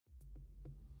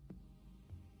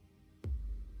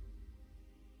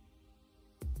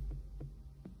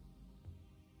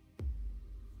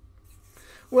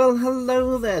Well,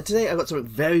 hello there. Today I've got something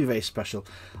very, very special.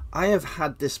 I have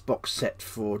had this box set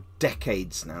for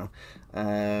decades now,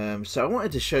 so I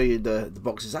wanted to show you the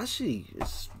box.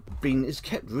 It's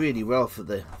kept really well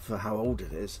for how old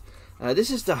it is. This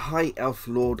is the High Elf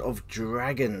Lord of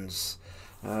Dragons.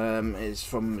 It's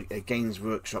from a Games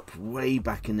Workshop way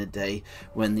back in the day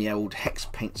when the old hex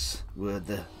paints were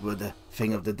the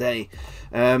thing of the day.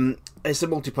 It's a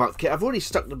multi-part kit. I've already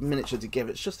stuck the miniature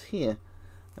together. It's just here.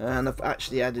 And I've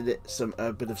actually added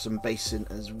a bit of some base in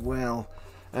as well,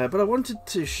 but I wanted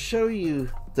to show you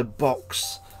the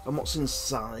box and what's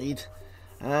inside,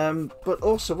 but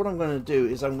also what I'm going to do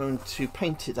is I'm going to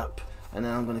paint it up, and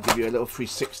then I'm going to give you a little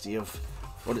 360 of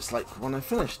what it's like when I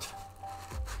finished.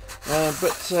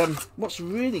 But what's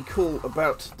really cool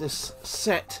about this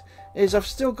set is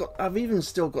I've even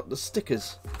still got the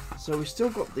stickers. So we've still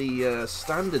got the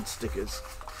standard stickers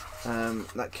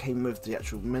that came with the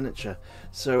actual miniature,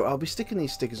 so I'll be sticking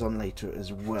these stickers on later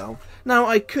as well. Now,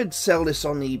 I could sell this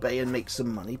on eBay and make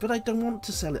some money, but I don't want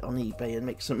to sell it on eBay and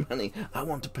make some money. I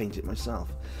want to paint it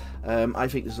myself. I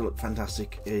think this will look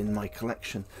fantastic in my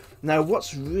collection. Now,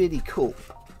 what's really cool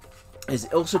is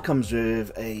it also comes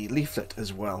with a leaflet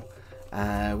as well,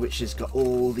 which has got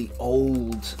all the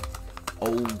old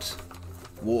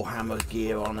Warhammer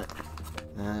gear on it.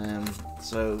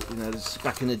 So, you know, this is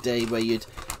back in the day where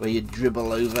you'd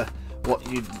dribble over what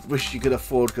you'd wish you could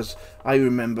afford, because I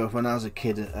remember when I was a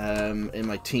kid in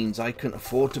my teens, I couldn't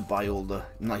afford to buy all the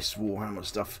nice Warhammer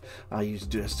stuff. I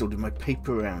still do my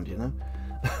paper round, you know.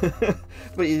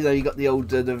 But you know, you got the old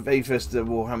the very first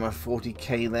Warhammer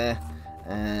 40k there,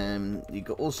 and you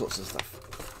got all sorts of stuff.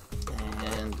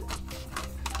 And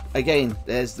again,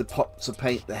 there's the pots of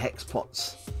paint, the hex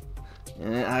pots.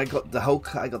 I got the whole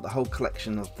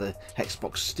collection of the hex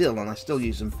box still, and I still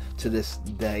use them to this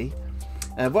day.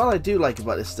 What I do like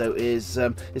about this though is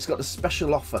it's got a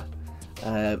special offer.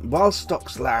 While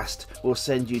stocks last, we'll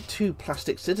send you 2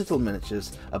 plastic Citadel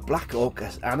miniatures, a Black Orc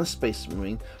and a Space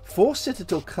Marine, 4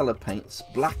 Citadel colour paints,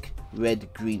 black, red,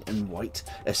 green and white,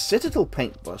 a Citadel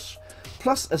paintbrush,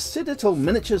 plus a Citadel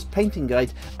miniatures painting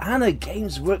guide and a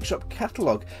Games Workshop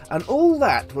catalogue, and all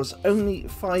that was only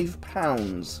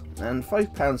 £5. And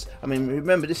 £5, I mean,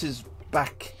 remember, this is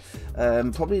back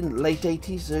probably in the late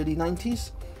 80s, early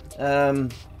 90s,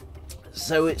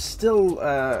 so it's still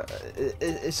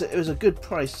it was a good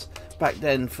price back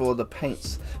then for the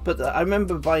paints. But I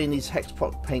remember buying these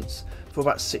Hexpot paints for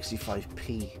about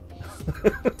 65p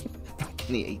back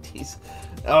in the 80s.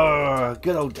 Oh,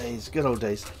 good old days, good old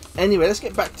days. Anyway, let's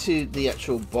get back to the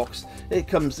actual box.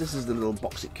 This is the little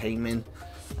box it came in,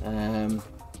 and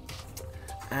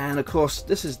of course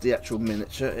this is the actual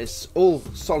miniature. It's all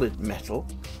solid metal.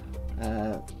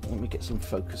 Let me get some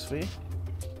focus for you.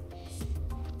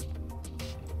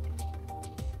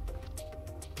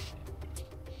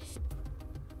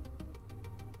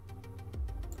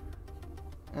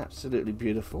 Absolutely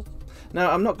beautiful. Now,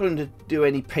 I'm not going to do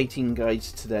any painting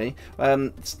guides today.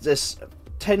 There's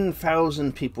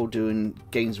 10,000 people doing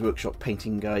Games Workshop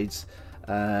painting guides,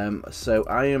 so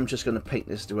I am just going to paint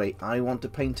this the way I want to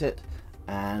paint it.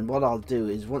 And what I'll do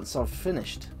is, once I've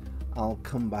finished, I'll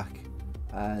come back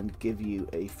and give you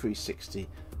a 360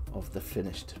 of the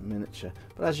finished miniature.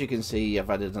 But as you can see, I've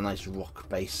added a nice rock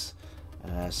base,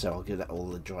 so I'll give that all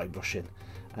the dry brush in.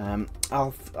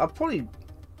 I'll probably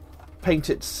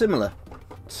paint it similar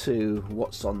to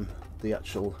what's on the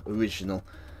actual original,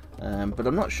 but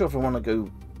I'm not sure if I want to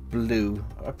go blue.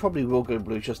 I probably will go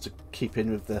blue just to keep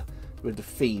in with the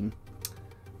theme,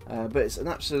 but it's an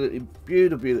absolutely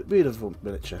beautiful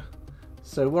miniature.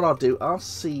 So what I'll do, I'll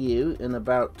see you in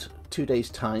about 2 days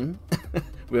time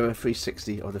with a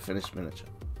 360 of the finished miniature.